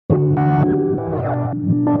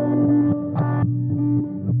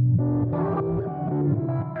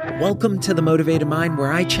Welcome to The Motivated Mind,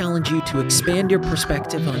 where I challenge you to expand your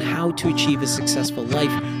perspective on how to achieve a successful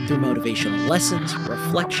life through motivational lessons,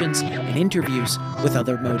 reflections, and interviews with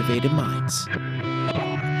other motivated minds.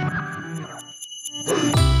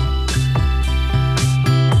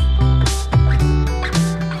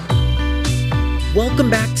 Welcome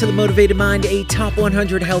back to The Motivated Mind, a top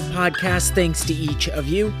 100 health podcast. Thanks to each of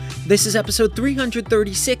you. This is episode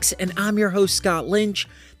 336, and I'm your host, Scott Lynch.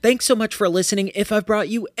 Thanks so much for listening. If I've brought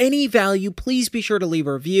you any value, please be sure to leave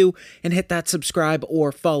a review and hit that subscribe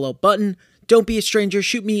or follow button. Don't be a stranger.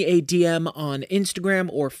 Shoot me a DM on Instagram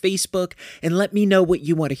or Facebook and let me know what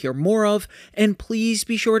you want to hear more of. And please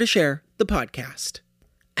be sure to share the podcast.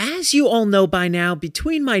 As you all know by now,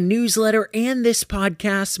 between my newsletter and this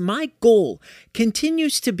podcast, my goal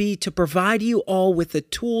continues to be to provide you all with the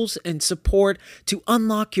tools and support to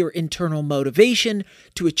unlock your internal motivation,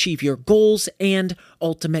 to achieve your goals, and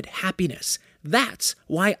ultimate happiness. That's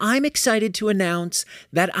why I'm excited to announce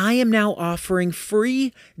that I am now offering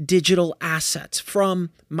free digital assets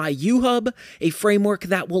from my UHub, a framework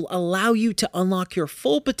that will allow you to unlock your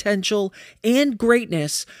full potential and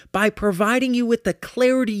greatness by providing you with the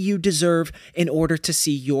clarity you deserve in order to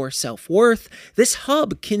see your self-worth. This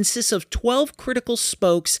hub consists of 12 critical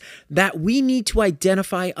spokes that we need to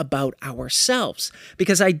identify about ourselves,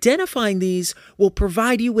 because identifying these will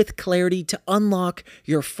provide you with clarity to unlock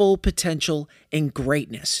your full potential and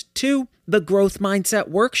greatness. 2, the growth mindset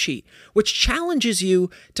worksheet, which challenges you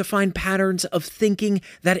to find patterns of thinking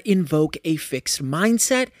that invoke a fixed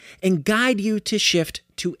mindset and guide you to shift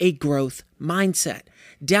to a growth mindset.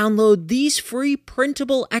 Download these free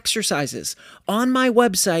printable exercises on my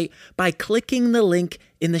website by clicking the link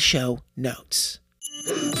in the show notes.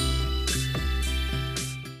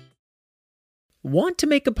 Want to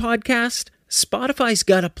make a podcast? Spotify's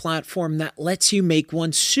got a platform that lets you make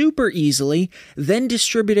one super easily, then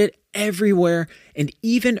distribute it everywhere and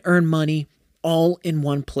even earn money all in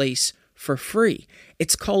one place for free.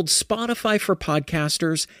 It's called Spotify for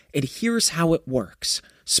Podcasters, and here's how it works.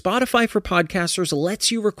 Spotify for Podcasters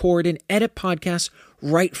lets you record and edit podcasts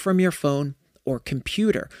right from your phone or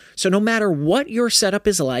computer. So no matter what your setup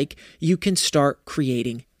is like, you can start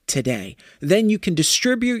creating today. Then you can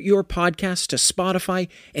distribute your podcast to Spotify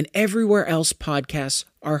and everywhere else podcasts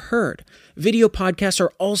are heard. Video podcasts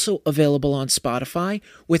are also available on Spotify.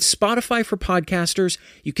 With Spotify for Podcasters,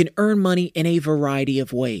 you can earn money in a variety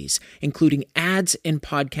of ways, including ads and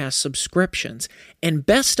podcast subscriptions. And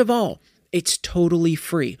best of all, it's totally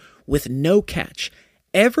free with no catch.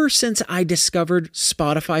 Ever since I discovered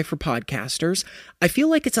Spotify for Podcasters, I feel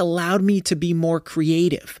like it's allowed me to be more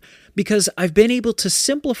creative because I've been able to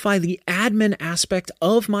simplify the admin aspect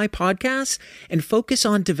of my podcast and focus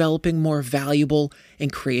on developing more valuable and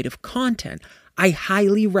creative content. I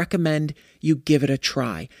highly recommend you give it a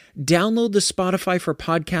try. Download the Spotify for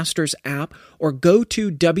Podcasters app or go to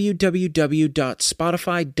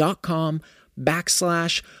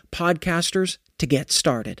www.spotify.com/podcasters to get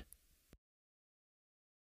started.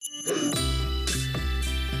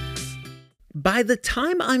 By the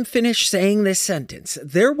time I'm finished saying this sentence,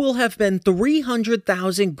 there will have been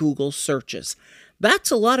 300,000 Google searches.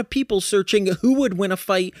 That's a lot of people searching who would win a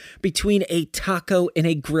fight between a taco and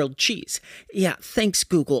a grilled cheese. Yeah, thanks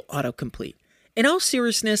Google Autocomplete. In all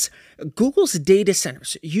seriousness, Google's data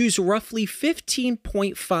centers use roughly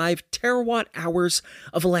 15.5 terawatt hours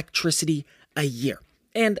of electricity a year.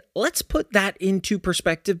 And let's put that into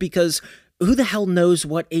perspective, because who the hell knows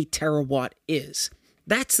what a terawatt is?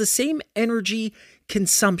 That's the same energy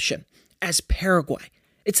consumption as Paraguay.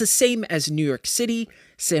 It's the same as New York City,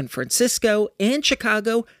 San Francisco, and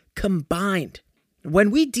Chicago combined. When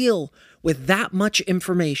we deal with that much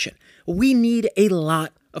information, we need a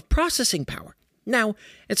lot of processing power. Now,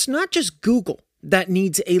 it's not just Google that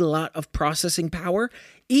needs a lot of processing power.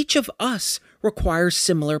 Each of us requires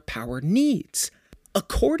similar power needs.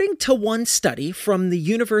 According to one study from the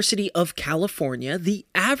University of California, the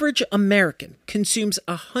average American consumes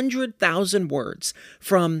 100,000 words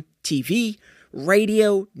from TV,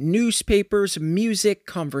 radio, newspapers, music,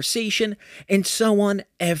 conversation, and so on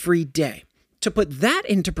every day. To put that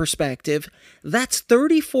into perspective, that's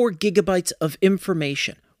 34 gigabytes of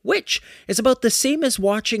information, which is about the same as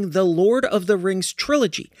watching the Lord of the Rings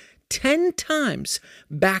trilogy 10 times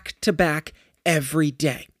back to back every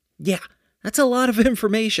day. Yeah. That's a lot of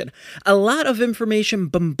information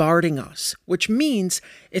bombarding us, which means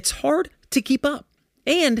it's hard to keep up.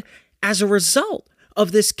 And as a result,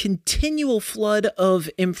 of this continual flood of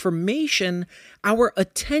information, our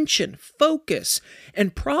attention, focus,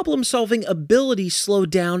 and problem-solving ability slow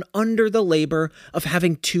down under the labor of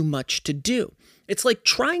having too much to do. It's like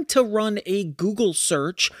trying to run a Google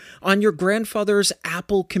search on your grandfather's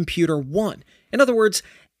Apple Computer 1. In other words,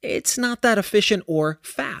 it's not that efficient or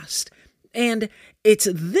fast. And it's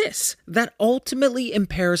this that ultimately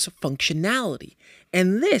impairs functionality.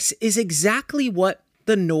 And this is exactly what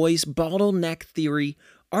the noise bottleneck theory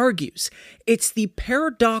argues. It's the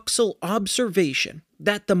paradoxical observation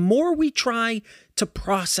that the more we try to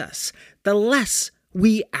process, the less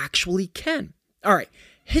we actually can. All right,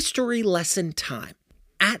 history lesson time.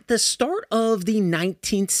 At the start of the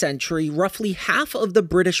 19th century, roughly half of the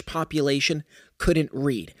British population couldn't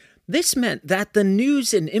read. This meant that the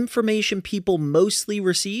news and information people mostly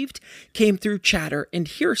received came through chatter and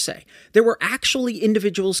hearsay. There were actually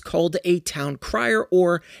individuals called a town crier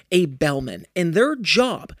or a bellman, and their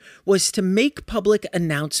job was to make public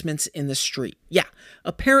announcements in the street. Yeah,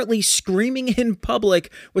 apparently screaming in public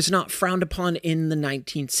was not frowned upon in the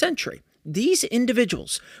 19th century. These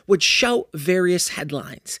individuals would shout various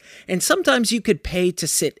headlines, and sometimes you could pay to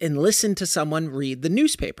sit and listen to someone read the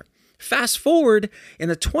newspaper. Fast forward in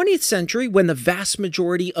the 20th century, when the vast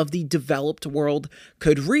majority of the developed world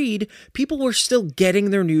could read, people were still getting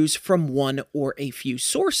their news from one or a few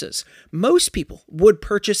sources. Most people would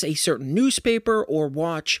purchase a certain newspaper or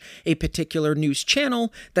watch a particular news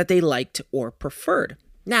channel that they liked or preferred.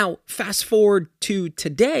 Now, fast forward to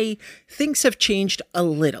today, things have changed a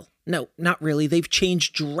little. No, not really. They've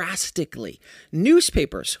changed drastically.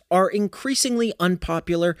 Newspapers are increasingly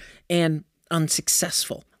unpopular and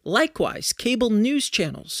unsuccessful. Likewise, cable news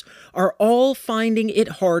channels are all finding it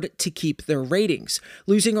hard to keep their ratings,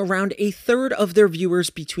 losing around a third of their viewers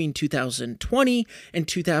between 2020 and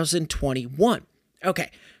 2021. Okay,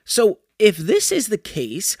 so if this is the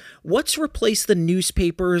case, what's replaced the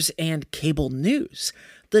newspapers and cable news?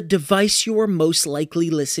 The device you are most likely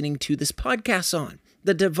listening to this podcast on.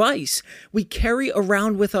 The device we carry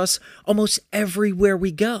around with us almost everywhere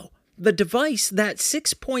we go. The device that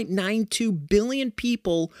 6.92 billion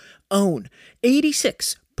people own,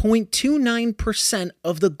 86.29%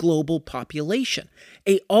 of the global population,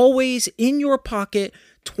 a always in your pocket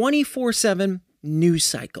 24/7 news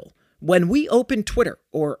cycle. When we open Twitter,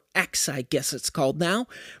 or X I guess it's called now,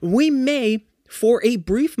 we may, for a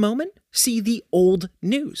brief moment, see the old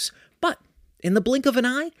news. But in the blink of an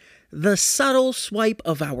eye, the subtle swipe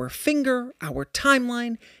of our finger, our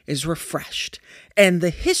timeline, is refreshed, and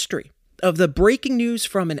the history of the breaking news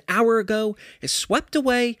from an hour ago is swept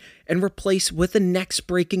away and replaced with the next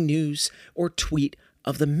breaking news or tweet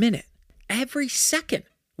of the minute. Every second,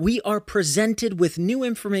 we are presented with new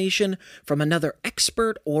information from another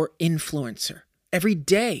expert or influencer. Every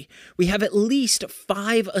day, we have at least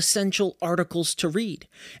 5 essential articles to read.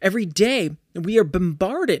 Every day, we are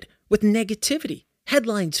bombarded with negativity.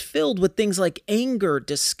 Headlines filled with things like anger,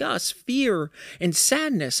 disgust, fear, and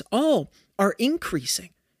sadness all are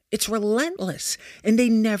increasing. It's relentless and a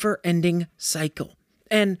never-ending cycle.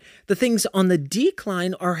 And the things on the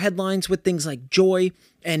decline are headlines with things like joy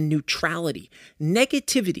and neutrality.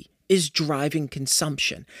 Negativity is driving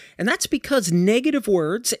consumption. And that's because negative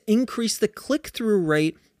words increase the click-through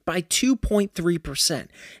rate by 2.3%.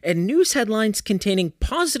 And news headlines containing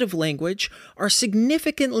positive language are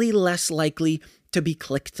significantly less likely to be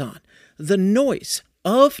clicked on. The noise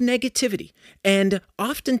of negativity and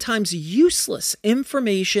oftentimes useless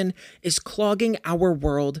information is clogging our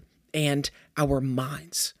world and our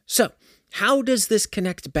minds. So, how does this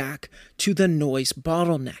connect back to the noise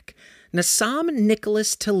bottleneck? Nassim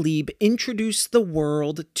Nicholas Taleb introduced the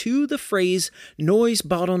world to the phrase noise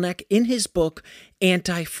bottleneck in his book,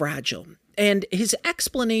 Anti-Fragile. And his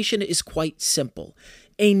explanation is quite simple.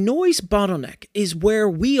 A noise bottleneck is where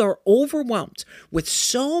we are overwhelmed with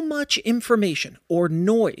so much information or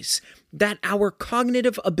noise that our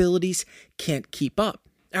cognitive abilities can't keep up.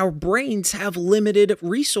 Our brains have limited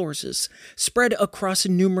resources spread across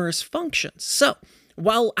numerous functions. So,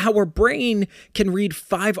 while our brain can read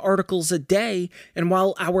 5 articles a day, and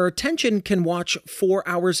while our attention can watch 4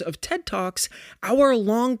 hours of TED Talks, our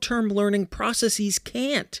long-term learning processes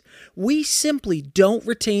can't. We simply don't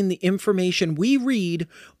retain the information we read,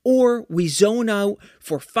 or we zone out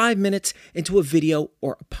for 5 minutes into a video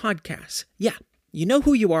or a podcast. Yeah, you know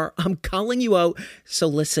who you are. I'm calling you out, so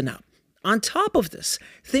listen up. On top of this,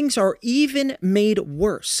 things are even made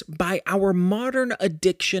worse by our modern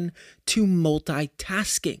addiction to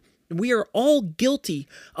multitasking. We are all guilty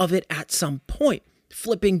of it at some point.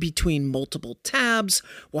 flipping between multiple tabs,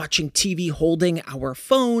 watching TV holding our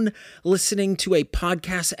phone, listening to a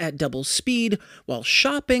podcast at double speed while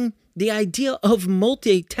shopping. The idea of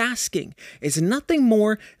multitasking is nothing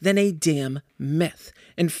more than a damn myth.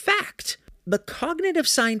 In fact, the cognitive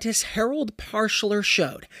scientist Harold Parshler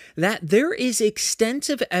showed that there is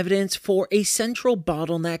extensive evidence for a central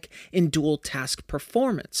bottleneck in dual task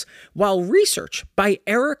performance, while research by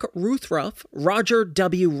Eric Ruthruff, Roger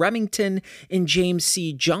W. Remington, and James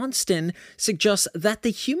C. Johnston suggests that the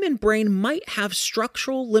human brain might have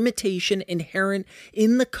structural limitation inherent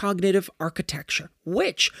in the cognitive architecture,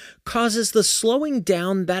 which causes the slowing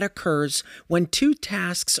down that occurs when two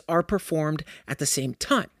tasks are performed at the same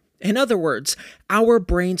time. In other words, our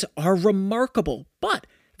brains are remarkable, but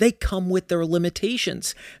they come with their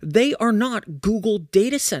limitations. They are not Google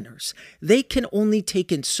data centers. They can only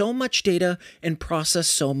take in so much data and process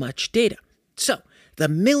so much data. So, the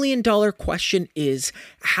million-dollar question is,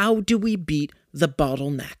 how do we beat the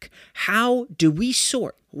bottleneck? How do we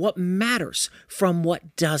sort what matters from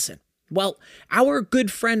what doesn't? Well, our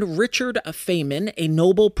good friend Richard Feynman, a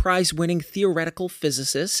Nobel Prize-winning theoretical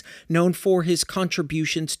physicist known for his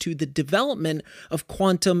contributions to the development of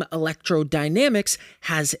quantum electrodynamics,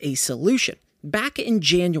 has a solution. Back in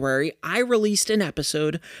January, I released an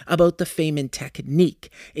episode about the Feynman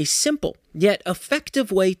technique, a simple yet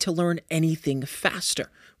effective way to learn anything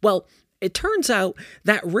faster. Well, it turns out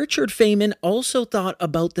that Richard Feynman also thought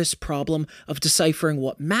about this problem of deciphering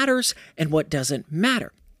what matters and what doesn't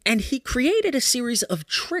matter. And he created a series of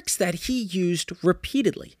tricks that he used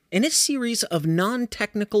repeatedly. In a series of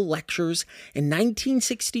non-technical lectures in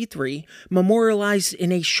 1963, memorialized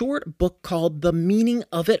in a short book called The Meaning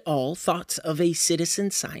of It All, Thoughts of a Citizen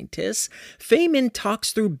Scientist, Feynman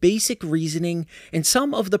talks through basic reasoning and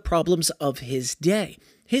some of the problems of his day.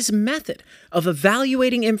 His method of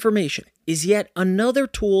evaluating information is yet another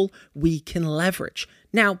tool we can leverage.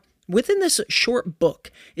 Now, within this short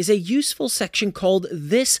book is a useful section called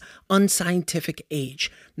This Unscientific Age.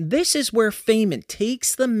 This is where Feynman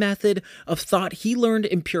takes the method of thought he learned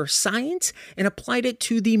in pure science and applied it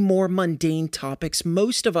to the more mundane topics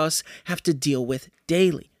most of us have to deal with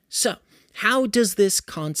daily. So, how does this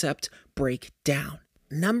concept break down?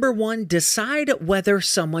 Number one, decide whether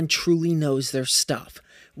someone truly knows their stuff.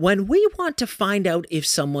 When we want to find out if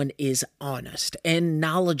someone is honest and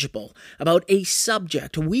knowledgeable about a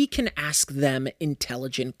subject, we can ask them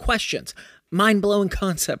intelligent questions. Mind-blowing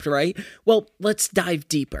concept, right? Well, let's dive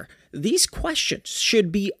deeper. These questions should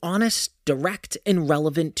be honest, direct, and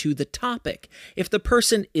relevant to the topic. If the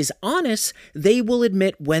person is honest, they will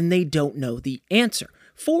admit when they don't know the answer.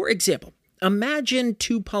 For example, imagine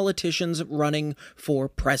two politicians running for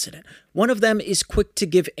president. One of them is quick to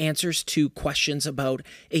give answers to questions about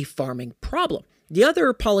a farming problem. The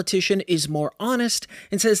other politician is more honest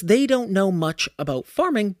and says they don't know much about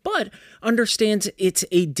farming, but understands it's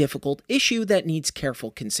a difficult issue that needs careful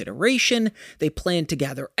consideration. They plan to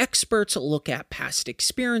gather experts, look at past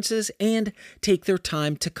experiences, and take their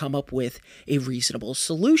time to come up with a reasonable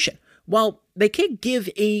solution. While they can't give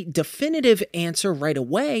a definitive answer right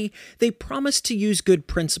away, they promise to use good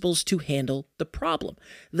principles to handle the problem.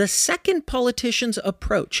 The second politician's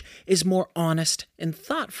approach is more honest and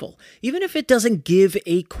thoughtful, even if it doesn't give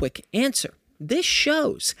a quick answer. This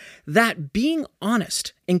shows that being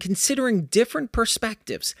honest and considering different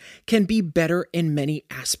perspectives can be better in many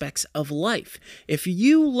aspects of life. If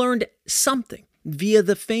you learned something via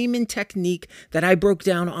the Feynman technique that I broke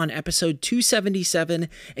down on episode 277,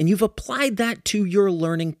 and you've applied that to your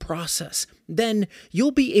learning process, then you'll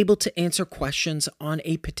be able to answer questions on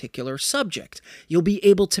a particular subject. You'll be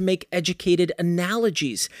able to make educated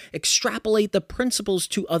analogies, extrapolate the principles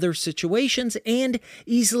to other situations, and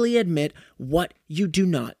easily admit what you do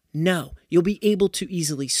not know. You'll be able to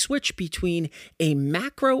easily switch between a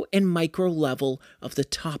macro and micro level of the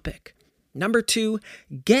topic. Number two,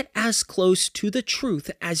 get as close to the truth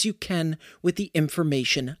as you can with the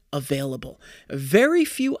information available. Very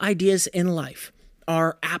few ideas in life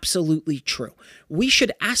are absolutely true. We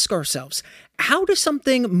should ask ourselves, how does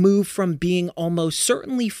something move from being almost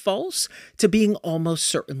certainly false to being almost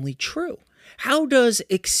certainly true? How does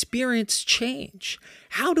experience change?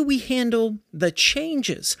 How do we handle the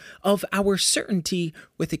changes of our certainty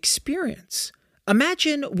with experience?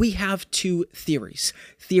 Imagine we have two theories,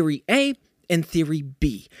 Theory A and Theory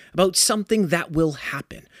B, about something that will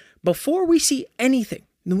happen. Before we see anything,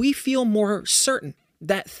 we feel more certain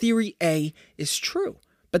that Theory A is true.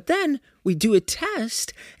 But then we do a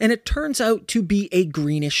test and it turns out to be a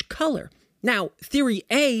greenish color. Now, Theory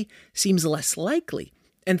A seems less likely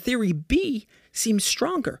and Theory B seems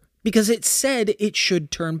stronger. because it said it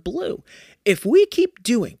should turn blue. If we keep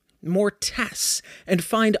doing more tests and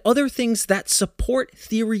find other things that support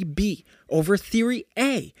theory B over theory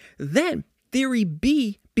A, then theory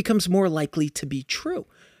B becomes more likely to be true.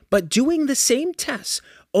 But doing the same tests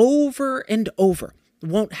over and over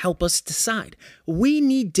won't help us decide. We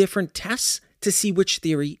need different tests to see which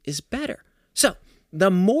theory is better. So,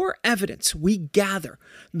 the more evidence we gather,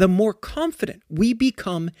 the more confident we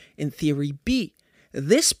become in theory B.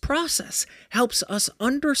 This process helps us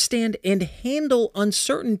understand and handle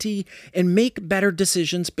uncertainty and make better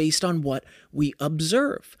decisions based on what we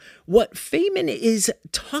observe. What Feynman is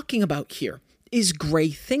talking about here is gray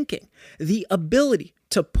thinking, the ability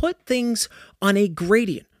to put things on a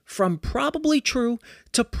gradient from probably true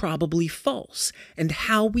to probably false, and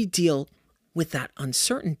how we deal with that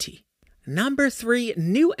uncertainty. Number 3,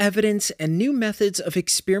 new evidence and new methods of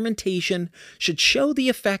experimentation should show the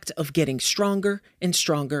effect of getting stronger and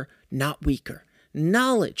stronger, not weaker.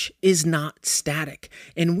 Knowledge is not static,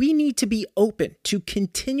 and we need to be open to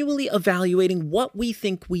continually evaluating what we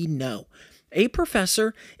think we know. A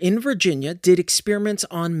professor in Virginia did experiments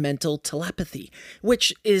on mental telepathy,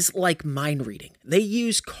 which is like mind reading. They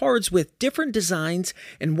used cards with different designs,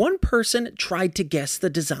 and one person tried to guess the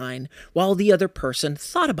design while the other person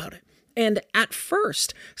thought about it. And at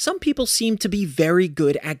first, some people seemed to be very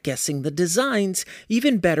good at guessing the designs,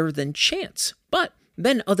 even better than chance. But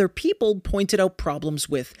then other people pointed out problems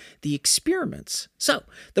with the experiments. So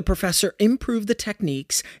the professor improved the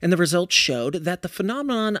techniques, and the results showed that the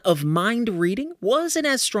phenomenon of mind reading wasn't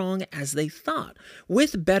as strong as they thought.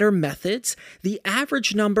 With better methods, the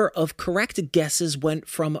average number of correct guesses went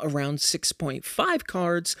from around 6.5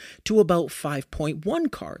 cards to about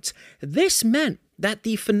 5.1 cards. This meant that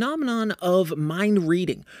the phenomenon of mind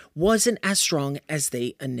reading wasn't as strong as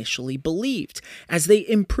they initially believed. As they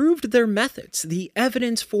improved their methods, the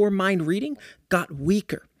evidence for mind reading got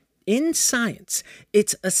weaker. In science,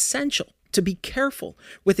 it's essential to be careful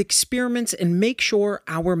with experiments and make sure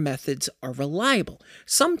our methods are reliable.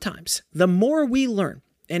 Sometimes, the more we learn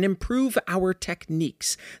and improve our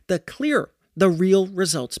techniques, the clearer the real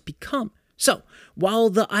results become. So, while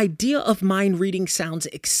the idea of mind reading sounds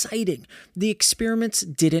exciting, the experiments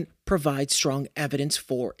didn't provide strong evidence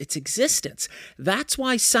for its existence. That's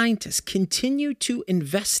why scientists continue to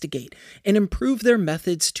investigate and improve their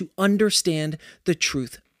methods to understand the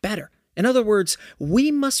truth better. In other words, we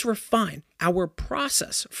must refine our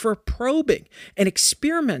process for probing and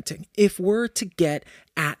experimenting if we're to get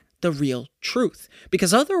at the real truth,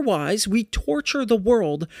 because otherwise we torture the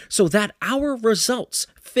world so that our results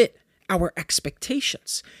fit our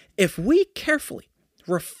expectations. If we carefully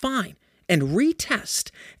refine and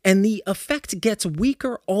retest and the effect gets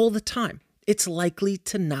weaker all the time, it's likely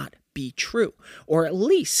to not be true, or at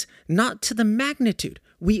least not to the magnitude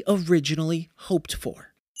we originally hoped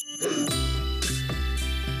for.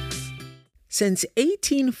 Since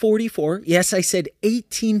 1844, yes, I said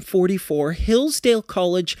 1844, Hillsdale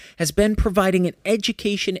College has been providing an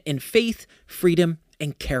education in faith, freedom,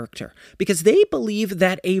 and character, because they believe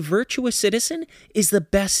that a virtuous citizen is the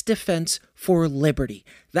best defense for liberty.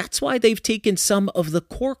 That's why they've taken some of the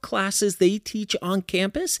core classes they teach on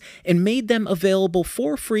campus and made them available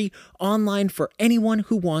for free online for anyone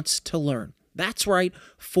who wants to learn. That's right,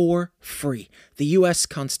 for free. The U.S.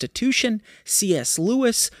 Constitution, C.S.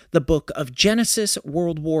 Lewis, the Book of Genesis,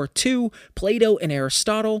 World War II, Plato and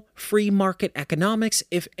Aristotle, free market economics.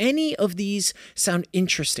 If any of these sound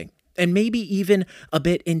interesting and maybe even a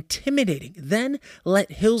bit intimidating, then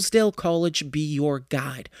let Hillsdale College be your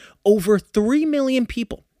guide. Over 3 million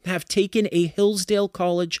people have taken a Hillsdale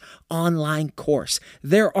College online course.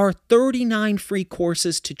 There are 39 free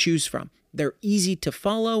courses to choose from. They're easy to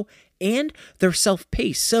follow and they're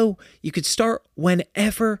self-paced, so you could start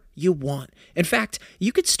whenever you want. In fact,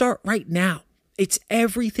 you could start right now. It's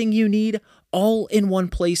everything you need all in one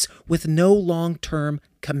place with no long-term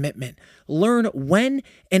commitment. Learn when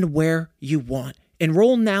and where you want.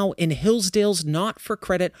 Enroll now in Hillsdale's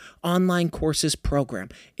not-for-credit online courses program.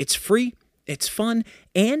 It's free, it's fun,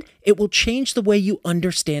 and it will change the way you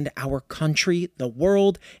understand our country, the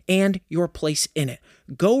world, and your place in it.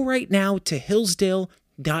 Go right now to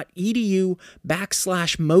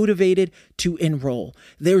hillsdale.edu/motivated to enroll.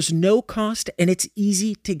 There's no cost and it's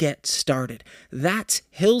easy to get started. That's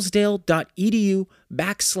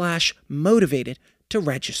hillsdale.edu/motivated to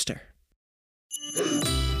register.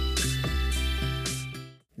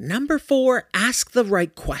 Number 4, ask the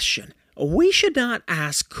right question. We should not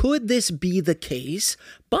ask, could this be the case?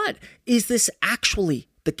 But is this actually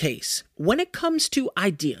the case. When it comes to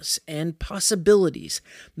ideas and possibilities,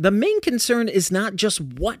 the main concern is not just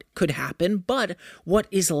what could happen, but what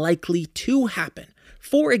is likely to happen.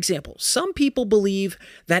 For example, some people believe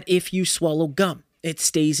that if you swallow gum, it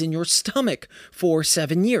stays in your stomach for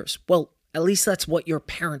 7 years. Well, at least that's what your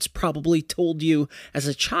parents probably told you as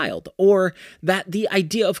a child. Or that the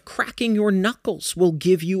idea of cracking your knuckles will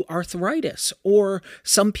give you arthritis. Or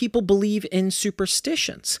some people believe in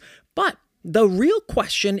superstitions. But the real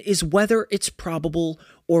question is whether it's probable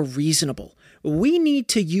or reasonable. We need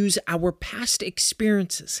to use our past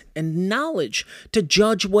experiences and knowledge to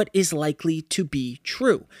judge what is likely to be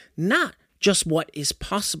true, not just what is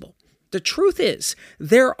possible. The truth is,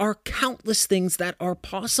 there are countless things that are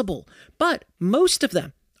possible, but most of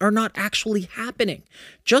them are not actually happening.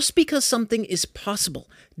 Just because something is possible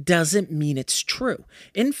doesn't mean it's true.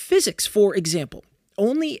 In physics, for example,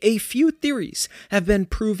 only a few theories have been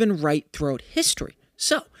proven right throughout history.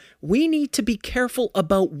 So, we need to be careful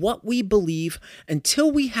about what we believe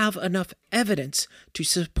until we have enough evidence to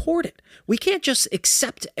support it. We can't just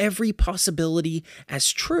accept every possibility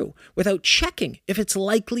as true without checking if it's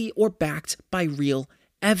likely or backed by real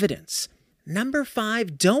evidence. Number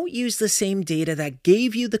 5, don't use the same data that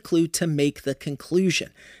gave you the clue to make the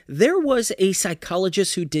conclusion. There was a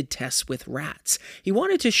psychologist who did tests with rats. He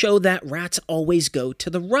wanted to show that rats always go to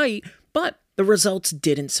the right, but the results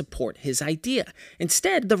didn't support his idea.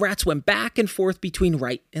 Instead, the rats went back and forth between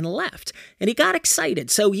right and left, and he got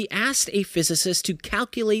excited, so he asked a physicist to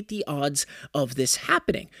calculate the odds of this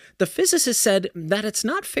happening. The physicist said that it's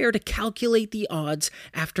not fair to calculate the odds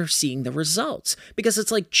after seeing the results, because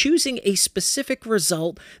it's like choosing a specific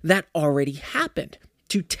result that already happened.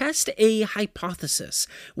 To test a hypothesis,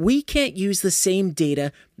 we can't use the same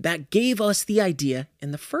data that gave us the idea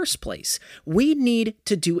in the first place. We need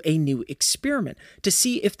to do a new experiment to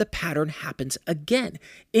see if the pattern happens again.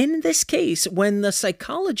 In this case, when the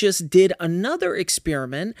psychologist did another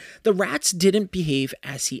experiment, the rats didn't behave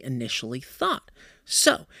as he initially thought.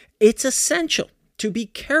 So, it's essential to be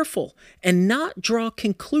careful and not draw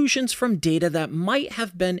conclusions from data that might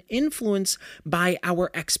have been influenced by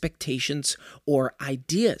our expectations or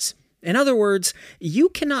ideas. In other words, you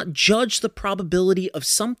cannot judge the probability of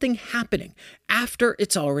something happening after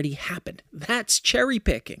it's already happened. That's cherry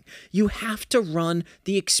picking. You have to run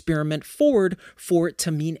the experiment forward for it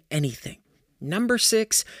to mean anything. Number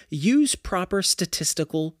 6, use proper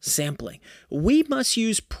statistical sampling. We must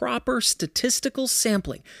use proper statistical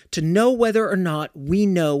sampling to know whether or not we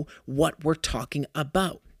know what we're talking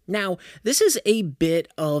about. Now, this is a bit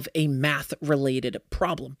of a math-related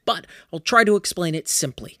problem, but I'll try to explain it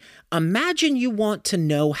simply. Imagine you want to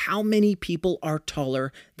know how many people are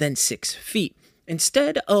taller than 6 feet.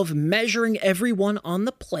 Instead of measuring everyone on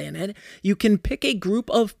the planet, you can pick a group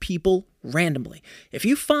of people randomly. If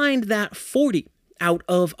you find that 40 out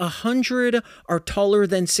of 100 are taller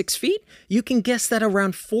than 6 feet, you can guess that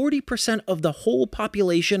around 40% of the whole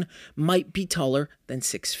population might be taller than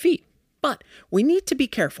 6 feet. But we need to be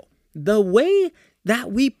careful. The way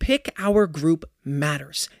that we pick our group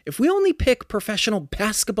matters. If we only pick professional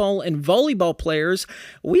basketball and volleyball players,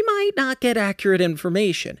 we might not get accurate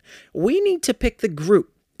information. We need to pick the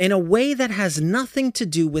group in a way that has nothing to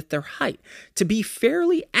do with their height. To be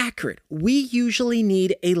fairly accurate, we usually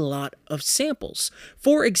need a lot of samples.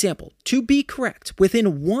 For example, to be correct,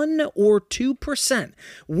 within 1 or 2%,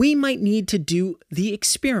 we might need to do the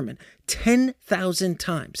experiment 10,000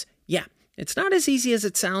 times. Yeah. It's not as easy as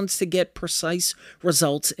it sounds to get precise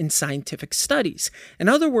results in scientific studies. In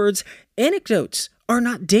other words, anecdotes are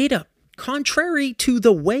not data. Contrary to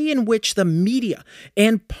the way in which the media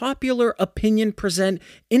and popular opinion present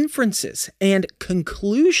inferences and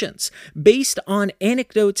conclusions based on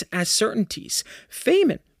anecdotes as certainties,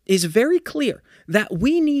 Feynman is very clear that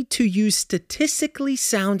we need to use statistically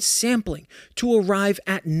sound sampling to arrive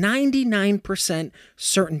at 99%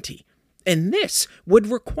 certainty. And this would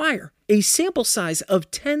require a sample size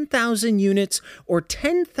of 10,000 units or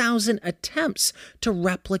 10,000 attempts to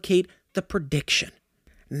replicate the prediction.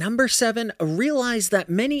 Number 7, realize that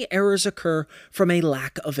many errors occur from a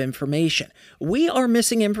lack of information. We are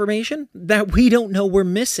missing information that we don't know we're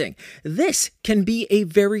missing. This can be a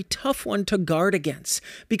very tough one to guard against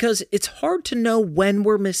because it's hard to know when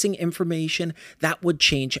we're missing information that would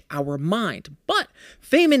change our mind. But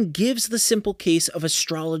Feynman gives the simple case of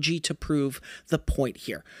astrology to prove the point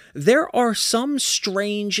here. There are some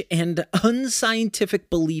strange and unscientific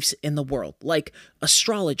beliefs in the world, like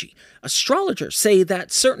astrology. Astrologers say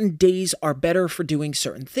that certain days are better for doing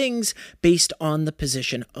certain things based on the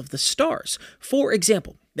position of the stars. For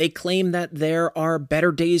example, they claim that there are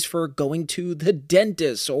better days for going to the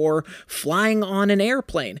dentist or flying on an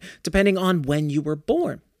airplane, depending on when you were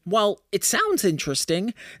born. While it sounds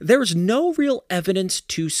interesting, there's no real evidence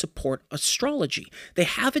to support astrology. They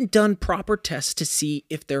haven't done proper tests to see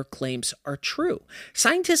if their claims are true.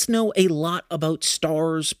 Scientists know a lot about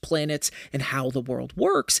stars, planets, and how the world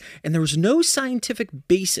works, and there's no scientific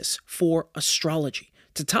basis for astrology.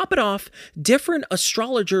 To top it off, different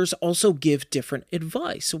astrologers also give different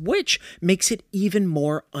advice, which makes it even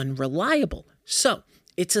more unreliable. So,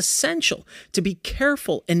 it's essential to be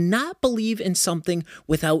careful and not believe in something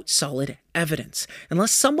without solid evidence.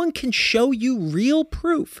 Unless someone can show you real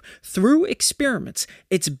proof through experiments,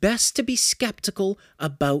 it's best to be skeptical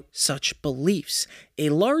about such beliefs. A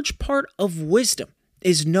large part of wisdom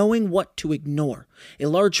is knowing what to ignore. A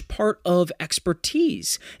large part of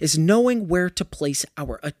expertise is knowing where to place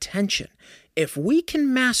our attention. If we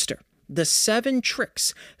can master the 7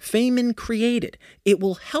 tricks Feynman created, it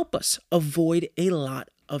will help us avoid a lot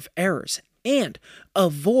of errors and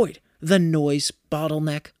avoid the noise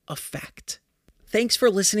bottleneck effect. Thanks for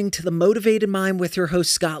listening to The Motivated Mind with your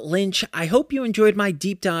host, Scott Lynch. I hope you enjoyed my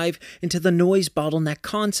deep dive into the noise bottleneck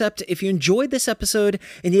concept. If you enjoyed this episode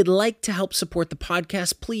and you'd like to help support the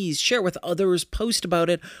podcast, please share with others, post about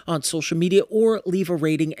it on social media, or leave a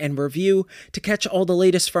rating and review. To catch all the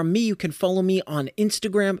latest from me, you can follow me on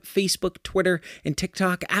Instagram, Facebook, Twitter, and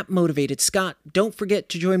TikTok at Motivated Scott. Don't forget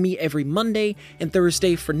to join me every Monday and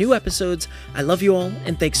Thursday for new episodes. I love you all,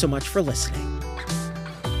 and thanks so much for listening.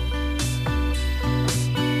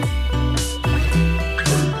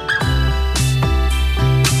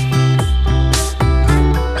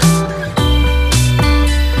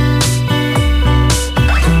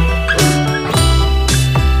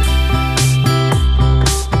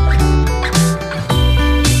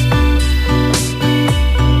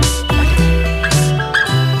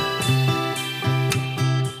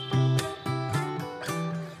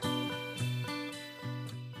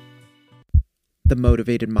 The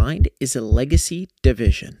Motivated Mind is a legacy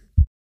division.